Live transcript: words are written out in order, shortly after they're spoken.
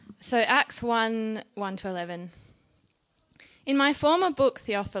So Acts 1:1-11. In my former book,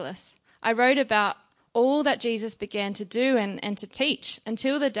 Theophilus, I wrote about all that Jesus began to do and to teach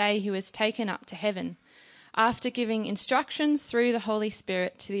until the day he was taken up to heaven, after giving instructions through the Holy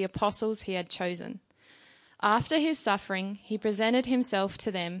Spirit to the apostles he had chosen. After his suffering, he presented himself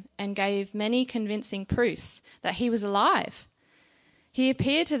to them and gave many convincing proofs that he was alive. He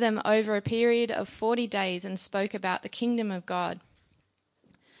appeared to them over a period of 40 days and spoke about the kingdom of God.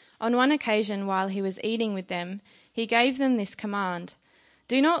 On one occasion, while he was eating with them, he gave them this command: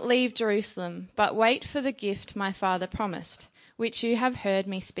 "Do not leave Jerusalem, but wait for the gift my Father promised, which you have heard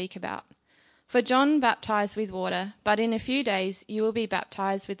me speak about. For John baptized with water, but in a few days you will be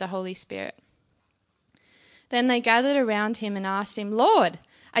baptized with the Holy Spirit." Then they gathered around him and asked him, "Lord,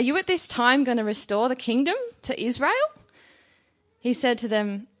 are you at this time going to restore the kingdom to Israel?" He said to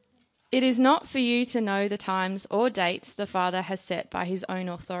them, "It is not for you to know the times or dates the Father has set by his own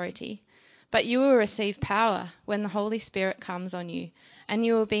authority, but you will receive power when the Holy Spirit comes on you, and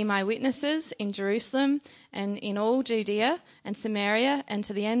you will be my witnesses in Jerusalem and in all Judea and Samaria and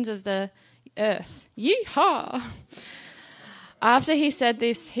to the ends of the earth." Yee-haw! After he said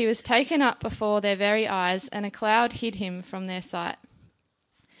this, he was taken up before their very eyes, and a cloud hid him from their sight.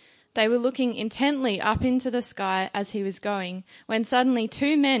 They were looking intently up into the sky as he was going, when suddenly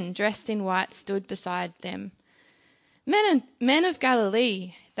 2 men dressed in white stood beside them. Men of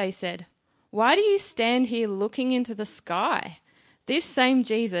Galilee," they said, "why do you stand here looking into the sky? This same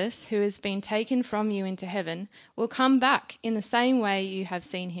Jesus, who has been taken from you into heaven, will come back in the same way you have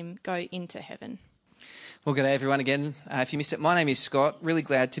seen him go into heaven." Well, good day everyone again. If you missed it, my name is Scott. Really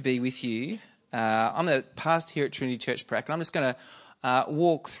glad to be with you. I'm the pastor here at Trinity Church Prac, and I'm just going to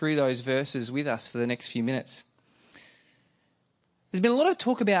walk through those verses with us for the next few minutes. There's been a lot of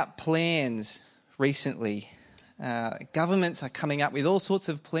talk about plans recently. Governments are coming up with all sorts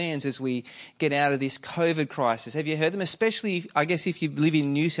of plans as we get out of this COVID crisis. Have you heard them? Especially, I guess, if you live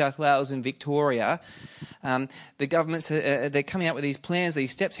in New South Wales and Victoria, the governments they're coming up with these plans,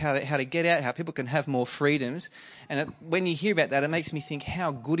 these steps, how to get out, how people can have more freedoms. And when you hear about that, it makes me think,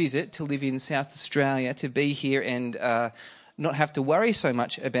 how good is it to live in South Australia, to be here and not have to worry so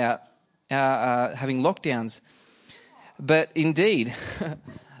much about having lockdowns. But indeed,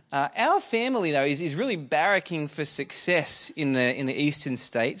 our family, though, is really barracking for success in the eastern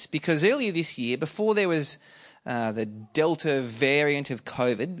states, because earlier this year, before there was the Delta variant of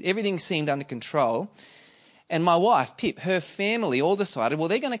COVID, everything seemed under control. And my wife, Pip, her family all decided, well,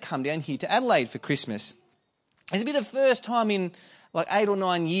 they're going to come down here to Adelaide for Christmas. It's been the first time in like 8 or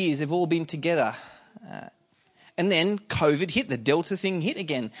 9 years they've all been together. And then COVID hit, the Delta thing hit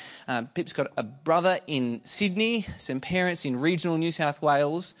again. Pip's got a brother in Sydney, some parents in regional New South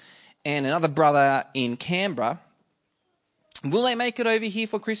Wales, and another brother in Canberra. Will they make it over here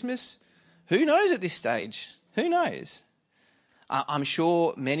for Christmas? Who knows at this stage? Who knows? I'm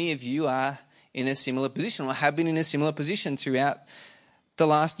sure many of you are in a similar position, or have been in a similar position throughout the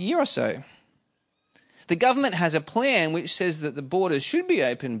last year or so. The government has a plan which says that the borders should be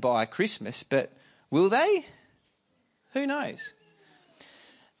open by Christmas, but will they? Who knows?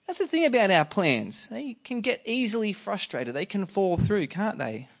 That's the thing about our plans. They can get easily frustrated. They can fall through, can't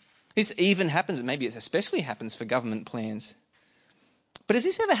they? This even happens, maybe it especially happens for government plans. But has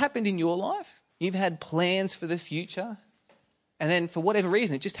this ever happened in your life? You've had plans for the future, and then for whatever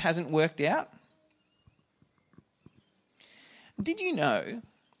reason, it just hasn't worked out? Did you know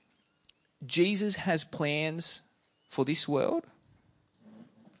Jesus has plans for this world?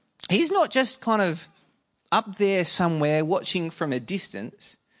 He's not just kind of up there somewhere watching from a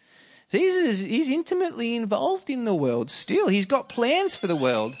distance. Jesus is intimately involved in the world still. He's got plans for the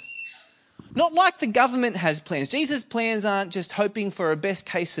world. Not like the government has plans. Jesus' plans aren't just hoping for a best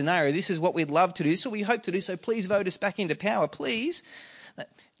case scenario. This is what we'd love to do. This is what we hope to do. So please vote us back into power, please.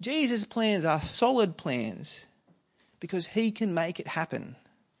 Jesus' plans are solid plans because he can make it happen.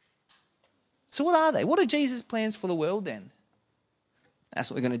 So what are they? What are Jesus' plans for the world then?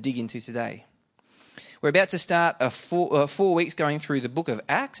 That's what we're going to dig into today. We're about to start 4 weeks going through the book of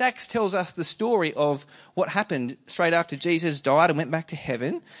Acts. Acts tells us the story of what happened straight after Jesus died and went back to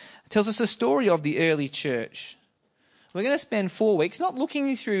heaven. It tells us the story of the early church. We're going to spend 4 weeks not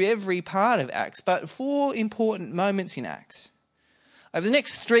looking through every part of Acts, but 4 important moments in Acts. Over the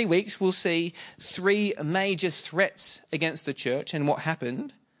next 3 weeks, we'll see 3 major threats against the church and what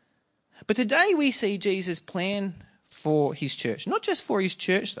happened. But today we see Jesus' plan for his church. Not just for his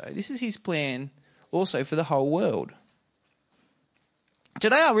church, though. This is his plan also for the whole world.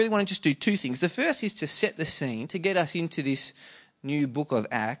 Today I really want to just do 2 things. The first is to set the scene, to get us into this new book of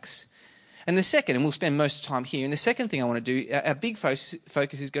Acts. And the second, and we'll spend most of the time here, and the second thing I want to do, our big focus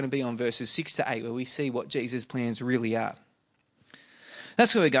is going to be on verses 6 to 8, where we see what Jesus' plans really are.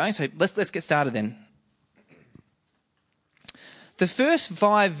 That's where we're going, so let's get started then. The first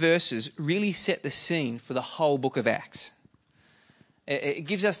 5 verses really set the scene for the whole book of Acts. It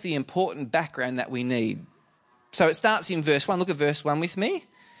gives us the important background that we need. So it starts in verse 1. Look at verse 1 with me.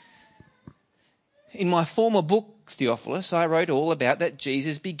 In my former book, Theophilus, I wrote all about that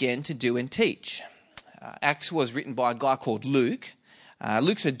Jesus began to do and teach. Acts was written by a guy called Luke.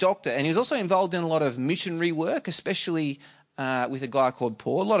 Luke's a doctor, and he was also involved in a lot of missionary work, especially with a guy called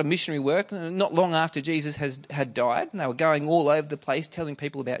Paul. A lot of missionary work, not long after Jesus had died. And they were going all over the place telling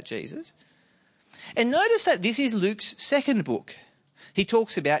people about Jesus. And notice that this is Luke's second book. He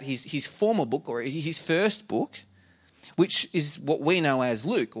talks about his former book, or his first book, which is what we know as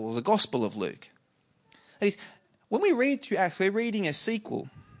Luke, or the Gospel of Luke. That is, when we read through Acts, we're reading a sequel.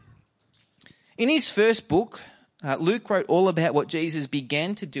 In his first book, Luke wrote all about what Jesus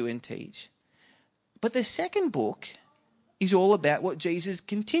began to do and teach. But the second book is all about what Jesus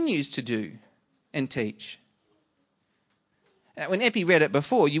continues to do and teach. When Epi read it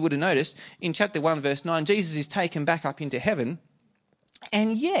before, you would have noticed in chapter 1, verse 9, Jesus is taken back up into heaven.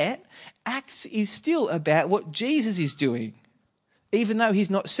 And yet, Acts is still about what Jesus is doing, even though he's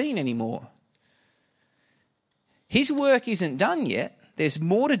not seen anymore. His work isn't done yet. There's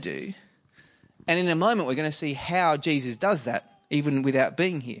more to do. And in a moment, we're going to see how Jesus does that, even without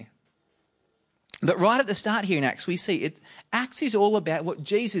being here. But right at the start here in Acts, we see it. Acts is all about what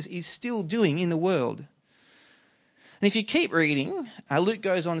Jesus is still doing in the world. And if you keep reading, Luke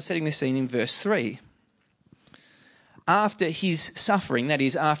goes on setting the scene in verse 3. After his suffering, that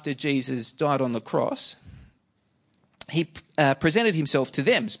is, after Jesus died on the cross, he presented himself to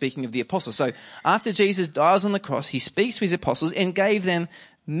them, speaking of the apostles. So after Jesus dies on the cross, he speaks to his apostles and gave them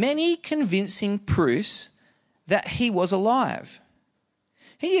many convincing proofs that he was alive.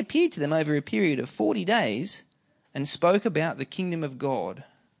 He appeared to them over a period of 40 days and spoke about the kingdom of God.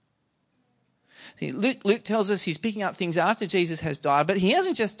 Luke tells us he's picking up things after Jesus has died, but he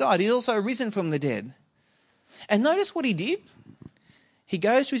hasn't just died, he's also risen from the dead. And notice what he did. He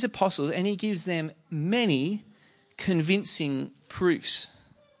goes to his apostles and he gives them many convincing proofs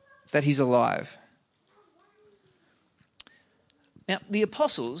that he's alive. Now, the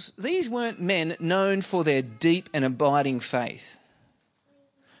apostles, these weren't men known for their deep and abiding faith.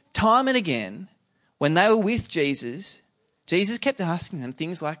 Time and again, when they were with Jesus, Jesus kept asking them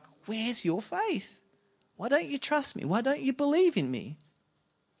things like, where's your faith? Why don't you trust me? Why don't you believe in me?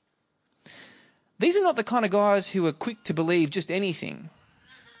 These are not the kind of guys who are quick to believe just anything.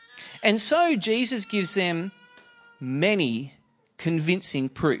 And so Jesus gives them many convincing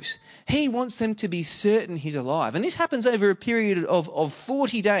proofs. He wants them to be certain he's alive. And this happens over a period of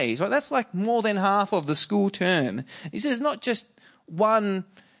 40 days. Right? That's like more than half of the school term. This is not just one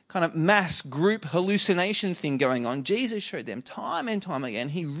kind of mass group hallucination thing going on. Jesus showed them time and time again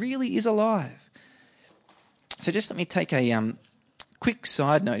he really is alive. So just let me take a quick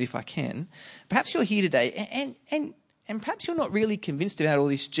side note if I can. Perhaps you're here today and perhaps you're not really convinced about all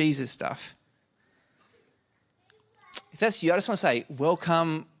this Jesus stuff. If that's you, I just want to say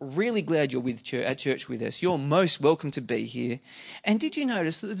welcome. Really glad you're at church with us. You're most welcome to be here. And did you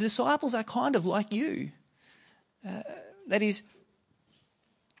notice that the disciples are kind of like you? That is,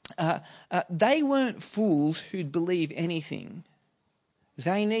 they weren't fools who'd believe anything.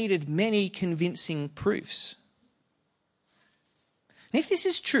 They needed many convincing proofs. And if this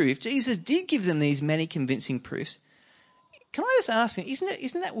is true, if Jesus did give them these many convincing proofs, can I just ask,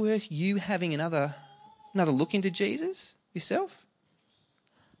 isn't that worth you having another look into Jesus yourself?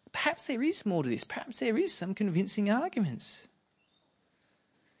 Perhaps there is more to this. Perhaps there is some convincing arguments.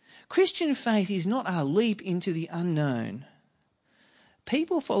 Christian faith is not a leap into the unknown.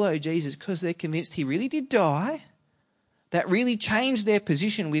 People follow Jesus because they're convinced he really did die, that really changed their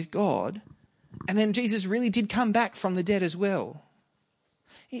position with God, and then Jesus really did come back from the dead as well.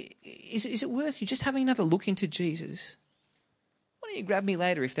 Is it worth you just having another look into Jesus? Why don't you grab me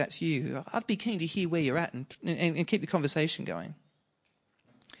later if that's you? I'd be keen to hear where you're at and keep the conversation going.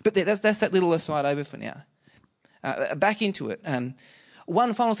 But that's that little aside over for now. Back into it.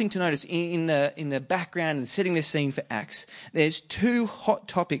 One final thing to notice in the background and setting the scene for Acts, there's 2 hot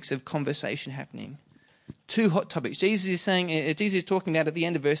topics of conversation happening. 2 hot topics. Jesus is talking about at the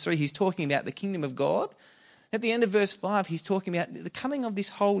end of verse 3, he's talking about the kingdom of God. At the end of verse 5, he's talking about the coming of this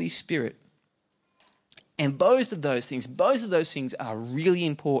Holy Spirit. And both of those things are really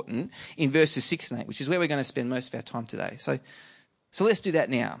important in verses 6 and 8, which is where we're going to spend most of our time today. So let's do that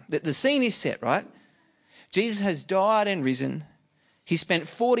now. The scene is set, right? Jesus has died and risen. He spent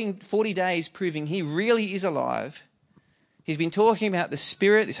 40 days proving he really is alive. He's been talking about the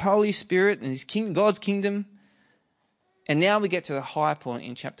Spirit, this Holy Spirit, and his God's kingdom. And now we get to the high point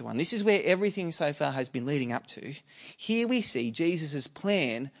in chapter 1. This is where everything so far has been leading up to. Here we see Jesus'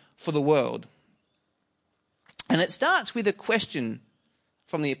 plan for the world. And it starts with a question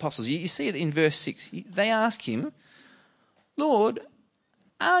from the apostles. You see it in verse 6. They ask him, Lord,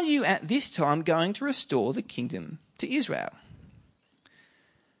 are you at this time going to restore the kingdom to Israel?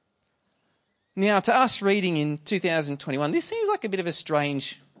 Now, to us reading in 2021, this seems like a bit of a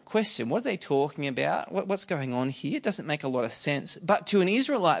strange question. What are they talking about? What's going on here? It doesn't make a lot of sense. But to an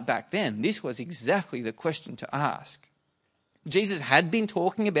Israelite back then, this was exactly the question to ask. Jesus had been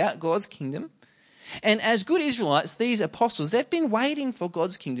talking about God's kingdom. And as good Israelites, these apostles, they've been waiting for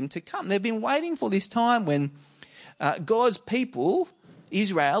God's kingdom to come. They've been waiting for this time when God's people,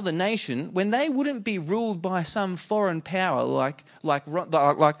 Israel, the nation, when they wouldn't be ruled by some foreign power like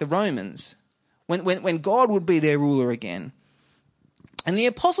the Romans, when God would be their ruler again. And the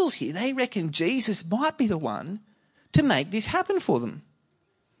apostles here, they reckon Jesus might be the one to make this happen for them.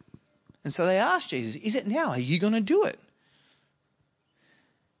 And so they ask Jesus, is it now? Are you going to do it?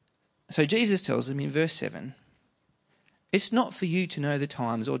 So Jesus tells them in verse 7, it's not for you to know the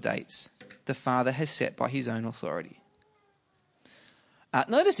times or dates the Father has set by his own authority.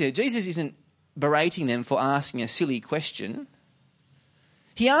 Notice here, Jesus isn't berating them for asking a silly question.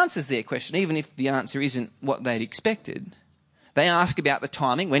 He answers their question, even if the answer isn't what they'd expected. They ask about the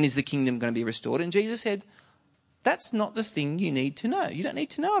timing, when is the kingdom going to be restored? And Jesus said, that's not the thing you need to know. You don't need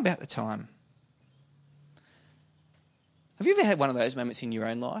to know about the time. Have you ever had one of those moments in your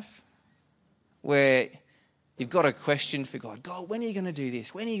own life where you've got a question for God? God, when are you going to do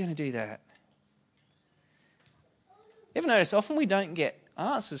this? When are you going to do that? Ever notice often we don't get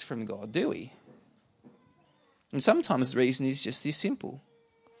answers from God, do we? And sometimes the reason is just this simple.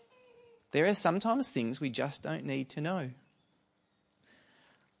 There are sometimes things we just don't need to know.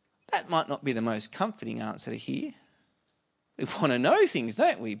 That might not be the most comforting answer to hear. We want to know things,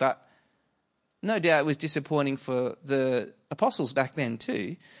 don't we? But no doubt it was disappointing for the apostles back then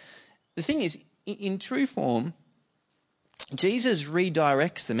too. The thing is, in true form, Jesus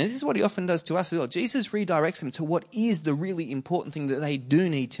redirects them. And this is what he often does to us as well. Jesus redirects them to what is the really important thing that they do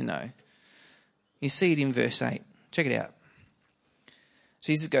need to know. You see it in verse 8. Check it out.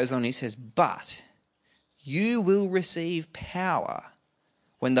 Jesus goes on, he says, but you will receive power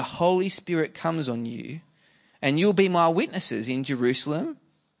when the Holy Spirit comes on you, and you'll be my witnesses in Jerusalem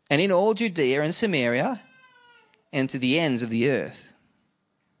and in all Judea and Samaria and to the ends of the earth.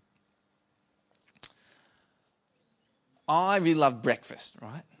 I really love breakfast,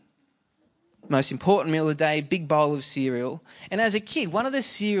 right? Most important meal of the day, big bowl of cereal. And as a kid, one of the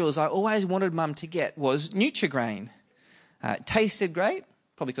cereals I always wanted Mum to get was Nutri-Grain. It tasted great,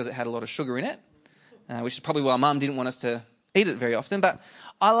 probably because it had a lot of sugar in it, which is probably why Mum didn't want us to eat it very often. But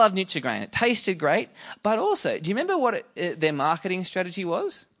I love Nutri-Grain. It tasted great. But also, do you remember what their marketing strategy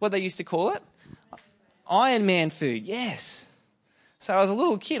was? What they used to call it? Iron Man food, yes. So as a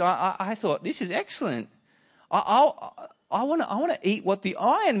little kid, I thought, this is excellent. I want to eat what the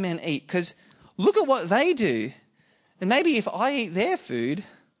Iron Men eat, because look at what they do. And maybe if I eat their food,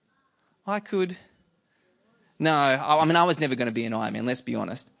 I could... No, I mean, I was never going to be an Iron Man, let's be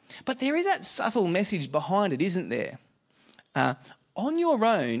honest. But there is that subtle message behind it, isn't there? On your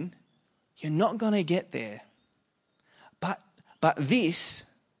own, you're not going to get there. But this,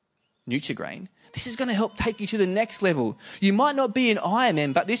 Nutri-Grain, this is going to help take you to the next level. You might not be an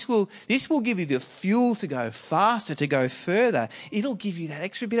Ironman, but this will give you the fuel to go faster, to go further. It'll give you that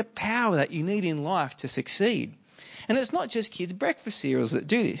extra bit of power that you need in life to succeed. And it's not just kids' breakfast cereals that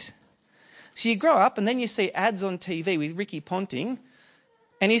do this. So you grow up and then you see ads on TV with Ricky Ponting,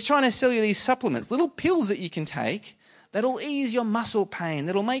 and he's trying to sell you these supplements, little pills that you can take that'll ease your muscle pain,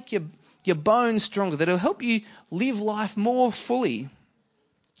 that'll make your bones stronger, that'll help you live life more fully.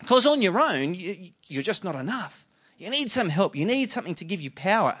 Because on your own, you're just not enough. You need some help. You need something to give you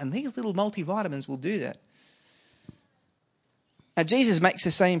power. And these little multivitamins will do that. Now, Jesus makes the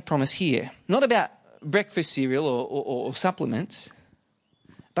same promise here. Not about breakfast cereal or supplements.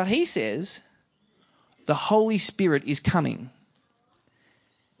 But he says, the Holy Spirit is coming.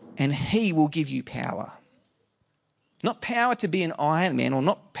 And he will give you power. Not power to be an Iron Man or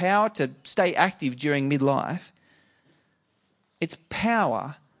not power to stay active during midlife. It's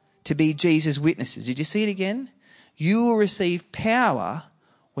power to be Jesus' witnesses. Did you see it again? You will receive power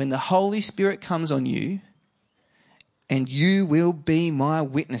when the Holy Spirit comes on you, and you will be my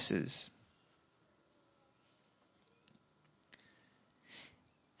witnesses.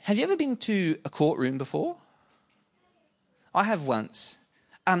 Have you ever been to a courtroom before? I have once.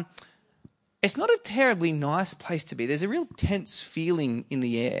 It's not a terribly nice place to be. There's a real tense feeling in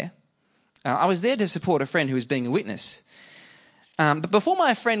the air. I was there to support a friend who was being a witness. But before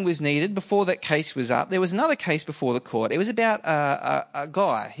my friend was needed, before that case was up, there was another case before the court. It was about a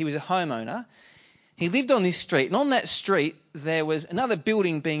guy. He was a homeowner. He lived on this street, and on that street there was another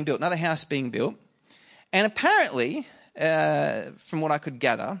building being built, another house being built. And apparently, from what I could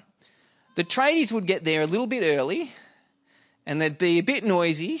gather, the tradies would get there a little bit early, and they'd be a bit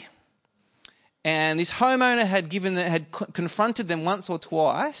noisy. And this homeowner had confronted them once or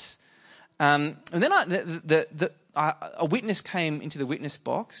twice. And then a witness came into the witness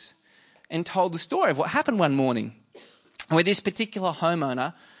box and told the story of what happened one morning, where this particular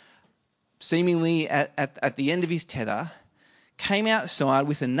homeowner, seemingly at the end of his tether, came outside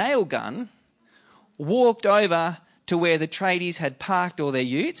with a nail gun, walked over to where the tradies had parked all their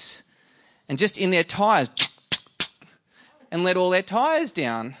utes, and just in their tyres, and let all their tyres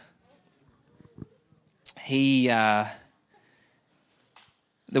down. The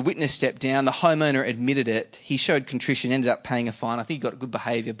witness stepped down, the homeowner admitted it, he showed contrition, ended up paying a fine. I think he got a good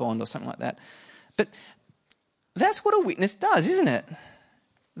behaviour bond or something like that. But that's what a witness does, isn't it?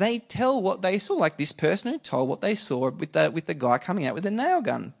 They tell what they saw, like this person who told what they saw with the guy coming out with a nail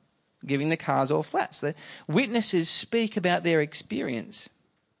gun, giving the cars all flats. The witnesses speak about their experience.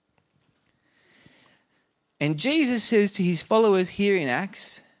 And Jesus says to his followers here in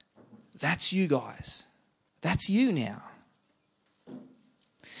Acts, that's you guys. That's you now.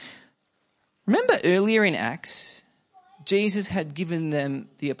 Remember earlier in Acts, Jesus had given them,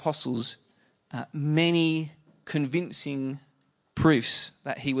 the apostles, many convincing proofs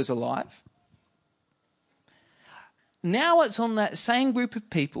that he was alive. Now it's on that same group of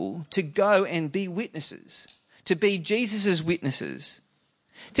people to go and be witnesses, to be Jesus' witnesses,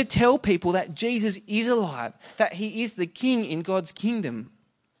 to tell people that Jesus is alive, that he is the king in God's kingdom.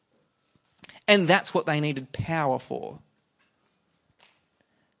 And that's what they needed power for.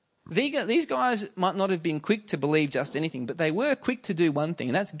 These guys might not have been quick to believe just anything, but they were quick to do one thing,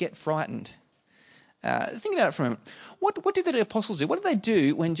 and that's get frightened. Think about it for a moment. What did the apostles do? What did they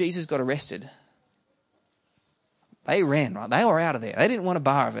do when Jesus got arrested? They ran, right? They were out of there. They didn't want a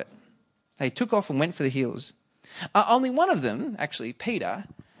bar of it. They took off and went for the hills. Only one of them, actually, Peter,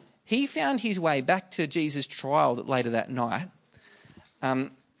 he found his way back to Jesus' trial later that night.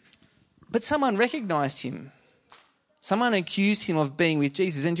 But someone recognised him. Someone accused him of being with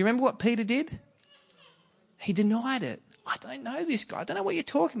Jesus. And do you remember what Peter did? He denied it. I don't know this guy. I don't know what you're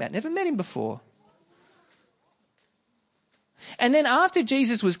talking about. Never met him before. And then after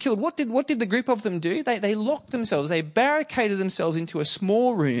Jesus was killed, what did the group of them do? They locked themselves. They barricaded themselves into a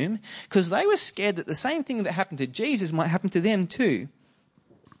small room because they were scared that the same thing that happened to Jesus might happen to them too.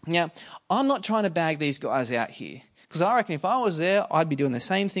 Now, I'm not trying to bag these guys out here because I reckon if I was there, I'd be doing the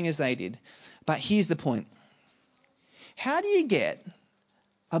same thing as they did. But here's the point. How do you get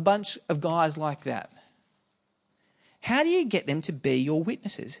a bunch of guys like that? How do you get them to be your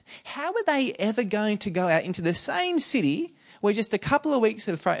witnesses? How are they ever going to go out into the same city where just a couple of weeks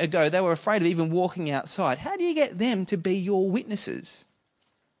ago they were afraid of even walking outside? How do you get them to be your witnesses?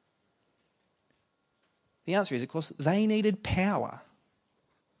 The answer is, of course, they needed power.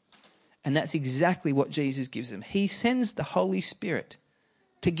 And that's exactly what Jesus gives them. He sends the Holy Spirit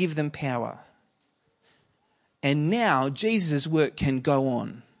to give them power. And now Jesus' work can go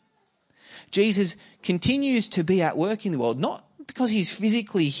on. Jesus continues to be at work in the world, not because he's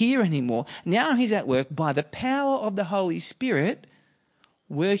physically here anymore. Now he's at work by the power of the Holy Spirit,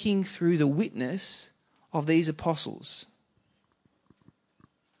 working through the witness of these apostles.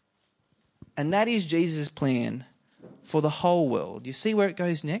 And that is Jesus' plan for the whole world. You see where it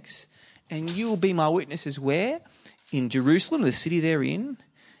goes next? And you will be my witnesses where? In Jerusalem, the city they're in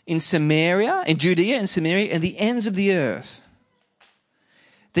Samaria, in Judea and Samaria, and the ends of the earth.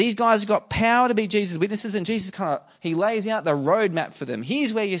 These guys have got power to be Jesus' witnesses, and Jesus he lays out the roadmap for them.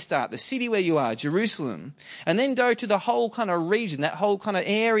 Here's where you start, the city where you are, Jerusalem. And then go to the whole kind of region, that whole kind of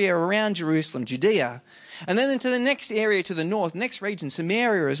area around Jerusalem, Judea. And then into the next area to the north, next region,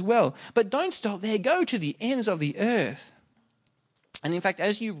 Samaria as well. But don't stop there, go to the ends of the earth. And in fact,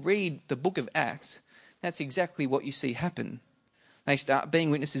 as you read the book of Acts, that's exactly what you see happen. They start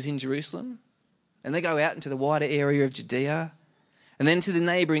being witnesses in Jerusalem, and they go out into the wider area of Judea, and then to the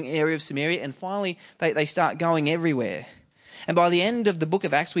neighbouring area of Samaria, and finally they start going everywhere. And by the end of the book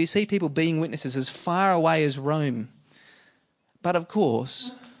of Acts, we see people being witnesses as far away as Rome. But of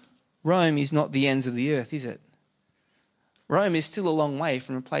course, Rome is not the ends of the earth, is it? Rome is still a long way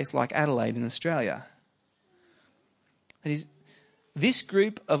from a place like Adelaide in Australia. That is, this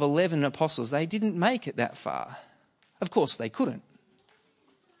group of 11 apostles, they didn't make it that far. Of course they couldn't.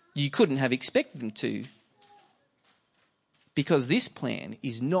 You couldn't have expected them to, because this plan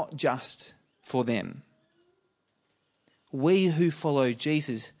is not just for them. We who follow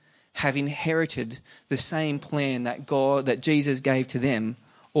Jesus have inherited the same plan that Jesus gave to them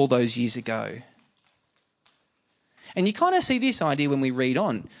all those years ago. And you kind of see this idea when we read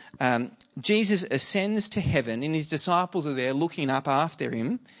on. Jesus ascends to heaven and his disciples are there looking up after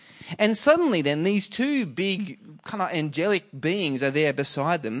him. And suddenly then these two big kind of angelic beings are there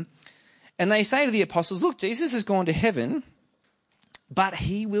beside them. And they say to the apostles, look, Jesus has gone to heaven, but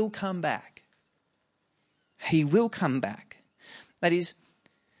he will come back. He will come back. That is,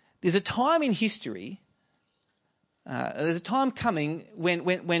 there's a time in history, there's a time coming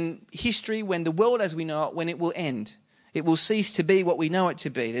when history, when the world as we know it, when it will end. It will cease to be what we know it to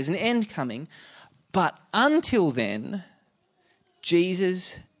be. There's an end coming. But until then,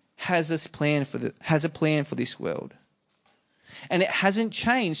 Jesus has a plan for this world. And it hasn't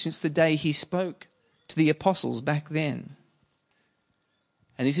changed since the day he spoke to the apostles back then.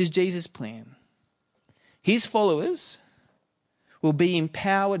 And this is Jesus' plan. His followers will be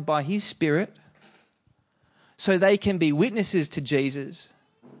empowered by his Spirit so they can be witnesses to Jesus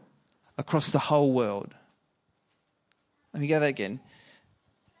across the whole world. Let me go that again.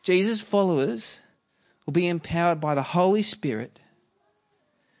 Jesus' followers will be empowered by the Holy Spirit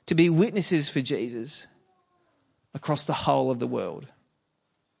to be witnesses for Jesus across the whole of the world.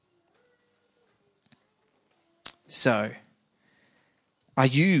 So, are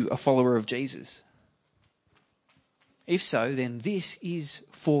you a follower of Jesus? If so, then this is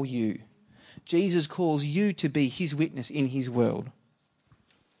for you. Jesus calls you to be his witness in his world.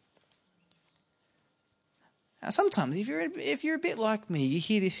 Now, sometimes if you're a bit like me, you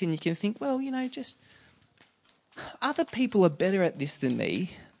hear this and you can think, well, just other people are better at this than me.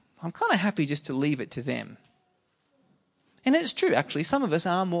 I'm kind of happy just to leave it to them. And it's true, actually. Some of us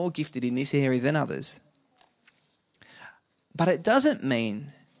are more gifted in this area than others. But it doesn't mean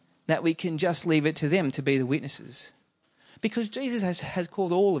that we can just leave it to them to be the witnesses. Because Jesus has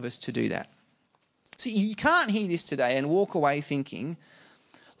called all of us to do that. See, you can't hear this today and walk away thinking,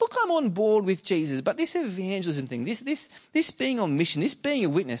 look, I'm on board with Jesus, but this evangelism thing, this being on mission, this being a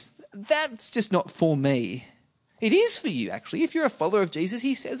witness, that's just not for me. It is for you, actually. If you're a follower of Jesus,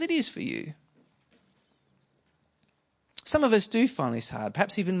 he says it is for you. Some of us do find this hard.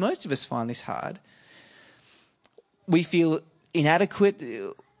 Perhaps even most of us find this hard. We feel inadequate.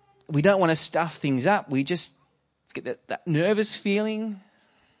 We don't want to stuff things up. We just get that nervous feeling.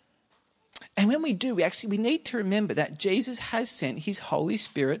 And when we do, we need to remember that Jesus has sent his Holy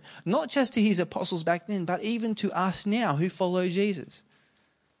Spirit, not just to his apostles back then, but even to us now who follow Jesus.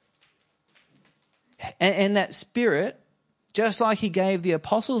 And that Spirit, just like he gave the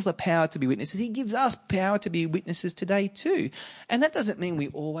apostles the power to be witnesses, he gives us power to be witnesses today too. And that doesn't mean we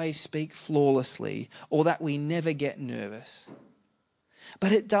always speak flawlessly or that we never get nervous.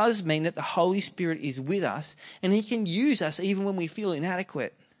 But it does mean that the Holy Spirit is with us and he can use us even when we feel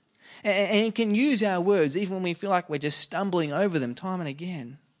inadequate. And he can use our words even when we feel like we're just stumbling over them time and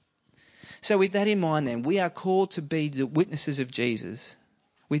again. So with that in mind then, we are called to be the witnesses of Jesus.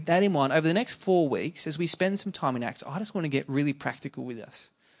 With that in mind, over the next 4 weeks, as we spend some time in Acts, I just want to get really practical with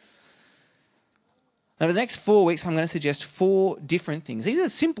us. Over the next 4 weeks, I'm going to suggest 4 different things. These are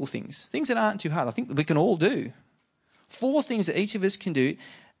simple things that aren't too hard. I think that we can all do. 4 things that each of us can do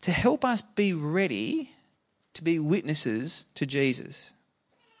to help us be ready to be witnesses to Jesus.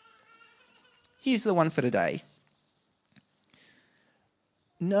 Here's the one for today.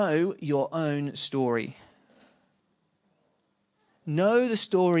 Know your own story. Know the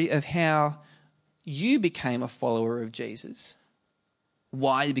story of how you became a follower of Jesus,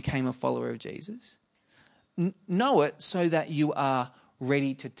 why you became a follower of Jesus. Know it so that you are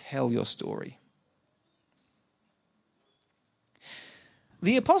ready to tell your story.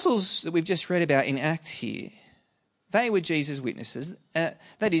 The apostles that we've just read about in Acts here, they were Jesus' witnesses. That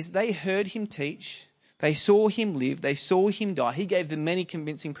is, they heard him teach. They saw him live. They saw him die. He gave them many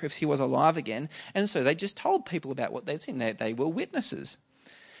convincing proofs he was alive again. And so they just told people about what they'd seen. They were witnesses.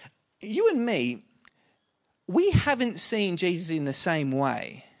 You and me, we haven't seen Jesus in the same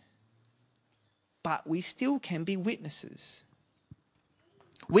way, but we still can be witnesses.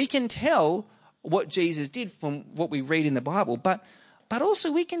 We can tell what Jesus did from what we read in the Bible, but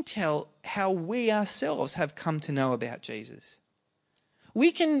also we can tell how we ourselves have come to know about Jesus.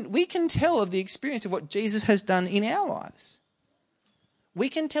 We can tell of the experience of what Jesus has done in our lives. We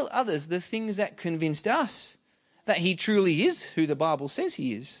can tell others the things that convinced us that he truly is who the Bible says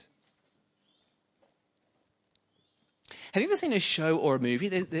he is. Have you ever seen a show or a movie?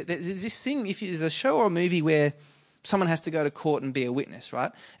 There's this thing, if there's a show or a movie where someone has to go to court and be a witness,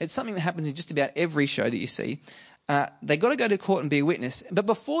 right? It's something that happens in just about every show that you see. They got to go to court and be a witness. But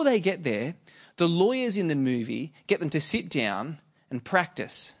before they get there, the lawyers in the movie get them to sit down and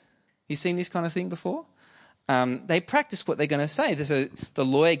practice. You seen this kind of thing before? They practice what they're going to say. So the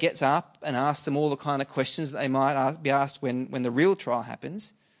lawyer gets up and asks them all the kind of questions that they might be asked when the real trial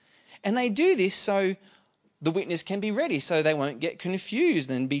happens. And they do this so the witness can be ready, so they won't get confused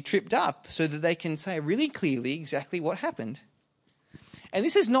and be tripped up, so that they can say really clearly exactly what happened. And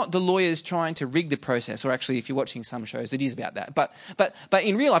this is not the lawyers trying to rig the process, or actually if you're watching some shows it is about that. But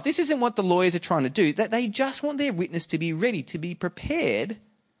in real life this isn't what the lawyers are trying to do. That they just want their witness to be ready, to be prepared,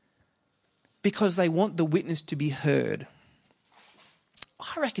 because they want the witness to be heard.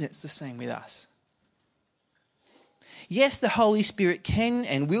 I reckon it's the same with us. Yes, the Holy Spirit can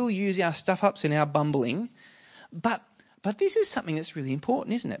and will use our stuff-ups and our bumbling, but this is something that's really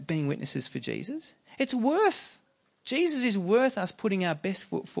important, isn't it? Being witnesses for Jesus. Jesus is worth us putting our best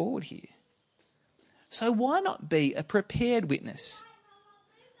foot forward here. So why not be a prepared witness?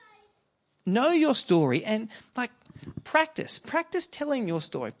 Know your story and practice telling your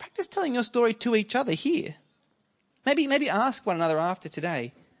story. Practice telling your story to each other here. Maybe ask one another after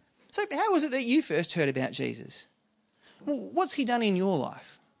today. So how was it that you first heard about Jesus? What's he done in your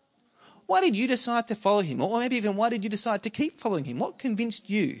life? Why did you decide to follow him? Or maybe even why did you decide to keep following him? What convinced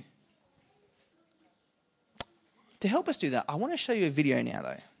you? To help us do that, I want to show you a video now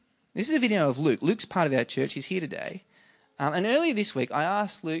though. This is a video of Luke. Luke's part of our church. He's here today. And earlier this week, I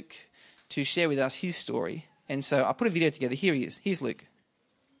asked Luke to share with us his story. And so I put a video together. Here he is. Here's Luke.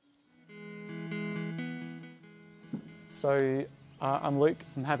 So I'm Luke.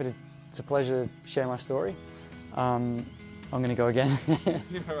 I'm happy to pleasure to share my story. I'm going to go again.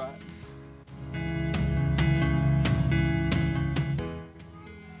 You're all right.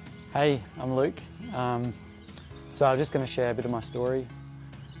 Hey, I'm Luke. So I'm just going to share a bit of my story,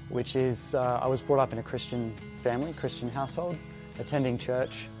 which is I was brought up in a Christian family, Christian household, attending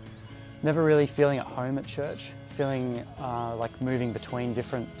church, never really feeling at home at church, feeling like moving between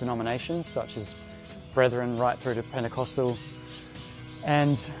different denominations, such as Brethren right through to Pentecostal,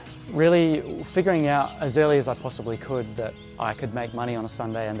 and really figuring out as early as I possibly could that I could make money on a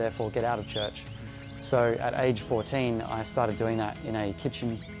Sunday and therefore get out of church. So at age 14, I started doing that in a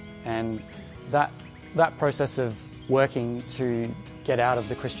kitchen, and that process of working to get out of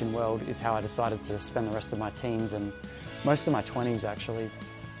the Christian world is how I decided to spend the rest of my teens and most of my 20s actually.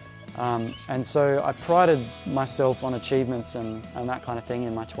 And so I prided myself on achievements and that kind of thing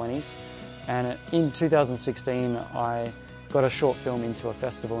in my 20s. And in 2016, I got a short film into a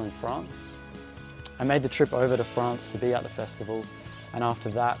festival in France. I made the trip over to France to be at the festival, and after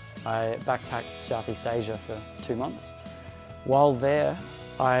that I backpacked Southeast Asia for 2 months. While there,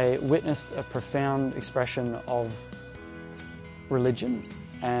 I witnessed a profound expression of religion,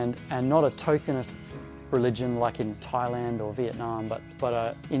 and not a tokenist religion like in Thailand or Vietnam,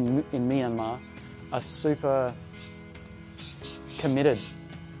 but in Myanmar, a super committed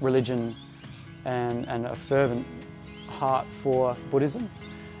religion and a fervent heart for Buddhism.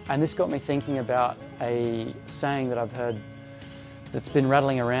 And this got me thinking about a saying that I've heard that's been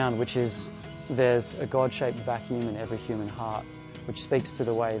rattling around, which is there's a God-shaped vacuum in every human heart, which speaks to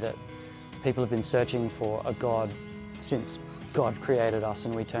the way that people have been searching for a God since God created us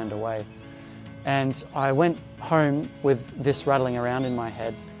and we turned away. And I went home with this rattling around in my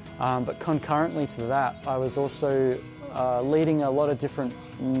head, but concurrently to that, I was also leading a lot of different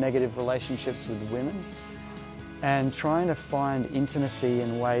negative relationships with women and trying to find intimacy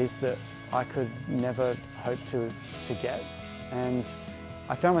in ways that I could never hope to get. And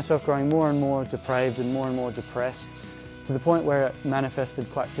I found myself growing more and more depraved and more depressed, to the point where it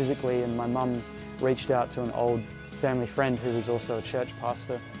manifested quite physically, and my mum reached out to an old family friend who was also a church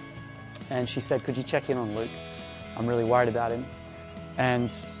pastor, and she said, "Could you check in on Luke? I'm really worried about him."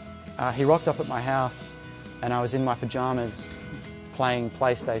 And he rocked up at my house, and I was in my pajamas playing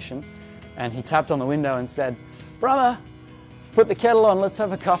PlayStation, and he tapped on the window and said, "Brother, put the kettle on, let's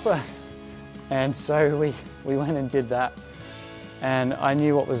have a cuppa." And so we went and did that, and I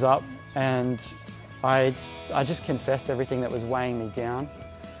knew what was up, and I just confessed everything that was weighing me down.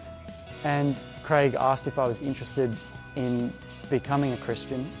 And Craig asked if I was interested in becoming a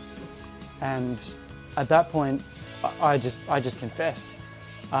Christian, and at that point I just confessed,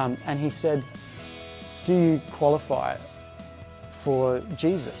 and he said, "Do you qualify for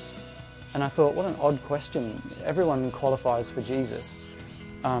Jesus?" And I thought, what an odd question. Everyone qualifies for Jesus.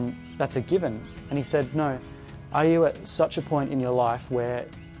 That's a given. And he said, "No. Are you at such a point in your life where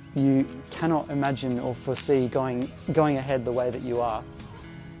you cannot imagine or foresee going ahead the way that you are?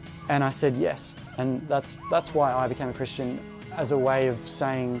 And I said yes. And that's why I became a Christian, as a way of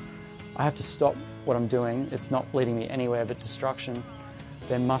saying, I have to stop what I'm doing. It's not leading me anywhere but destruction.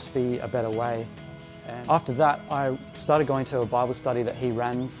 There must be a better way. And after that, I started going to a Bible study that he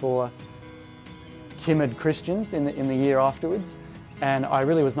ran for timid Christians in the year afterwards. And I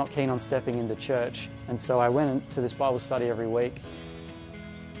really was not keen on stepping into church. And so I went to this Bible study every week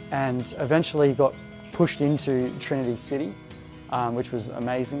and eventually got pushed into Trinity City, which was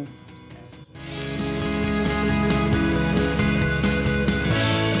amazing.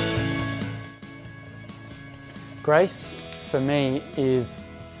 Grace, for me, is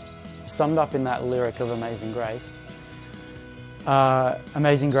summed up in that lyric of Amazing Grace.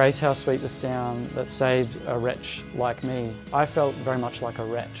 Amazing grace, how sweet the sound that saved a wretch like me. I felt very much like a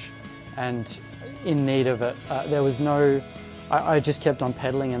wretch and in need of it. There was no... I just kept on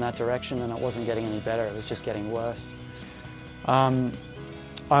pedaling in that direction and it wasn't getting any better, it was just getting worse. I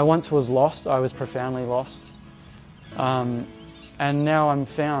once was lost, I was profoundly lost. And now I'm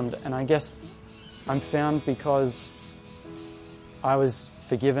found, and I guess I'm found because I was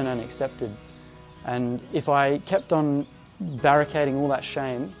forgiven and accepted. And if I kept on barricading all that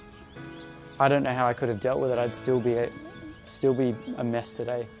shame, I don't know how I could have dealt with it. I'd still be a mess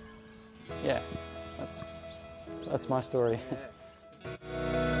today. Yeah, that's my story.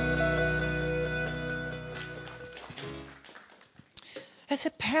 It's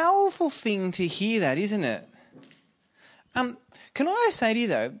a powerful thing to hear that, isn't it? Can I say to you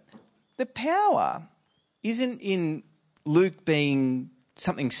though, the power isn't in Luke being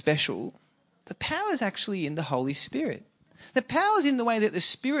something special. The power is actually in the Holy Spirit. The power is in the way that the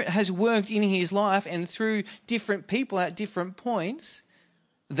Spirit has worked in his life and through different people at different points,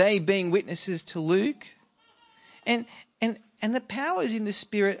 they being witnesses to Luke. And the power is in the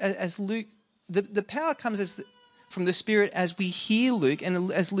Spirit as Luke, the power comes from the Spirit as we hear Luke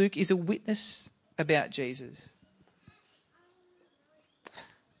and as Luke is a witness about Jesus.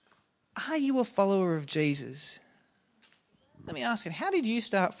 Are you a follower of Jesus? Let me ask you, how did you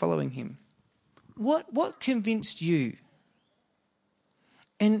start following him? What convinced you?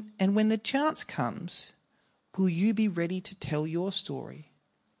 And when the chance comes, will you be ready to tell your story?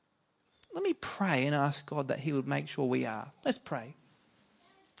 Let me pray and ask God that he would make sure we are. Let's pray.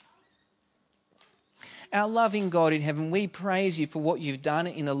 Our loving God in heaven, we praise you for what you've done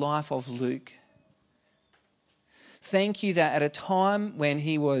in the life of Luke. Thank you that at a time when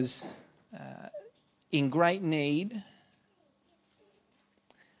he was in great need,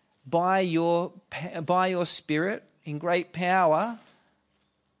 by your Spirit, in great power,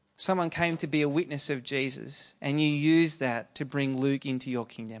 someone came to be a witness of Jesus, and you used that to bring Luke into your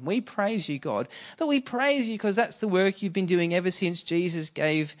kingdom. We praise you, God. But we praise you because that's the work you've been doing ever since Jesus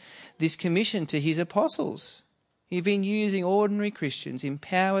gave this commission to his apostles. You've been using ordinary Christians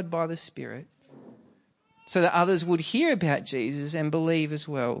empowered by the Spirit so that others would hear about Jesus and believe as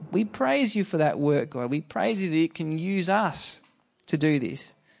well. We praise you for that work, God. We praise you that you can use us to do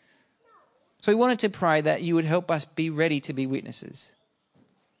this. So we wanted to pray that you would help us be ready to be witnesses.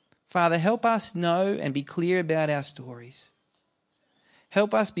 Father, help us know and be clear about our stories.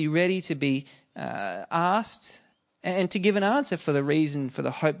 Help us be ready to be asked and to give an answer for the reason, for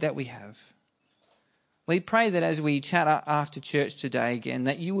the hope that we have. We pray that as we chat after church today again,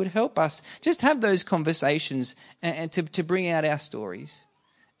 that you would help us just have those conversations and to bring out our stories.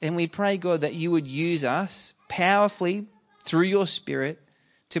 And we pray, God, that you would use us powerfully through your Spirit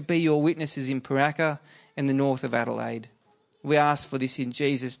to be your witnesses in Paraka and the north of Adelaide. We ask for this in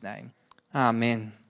Jesus' name. Amen.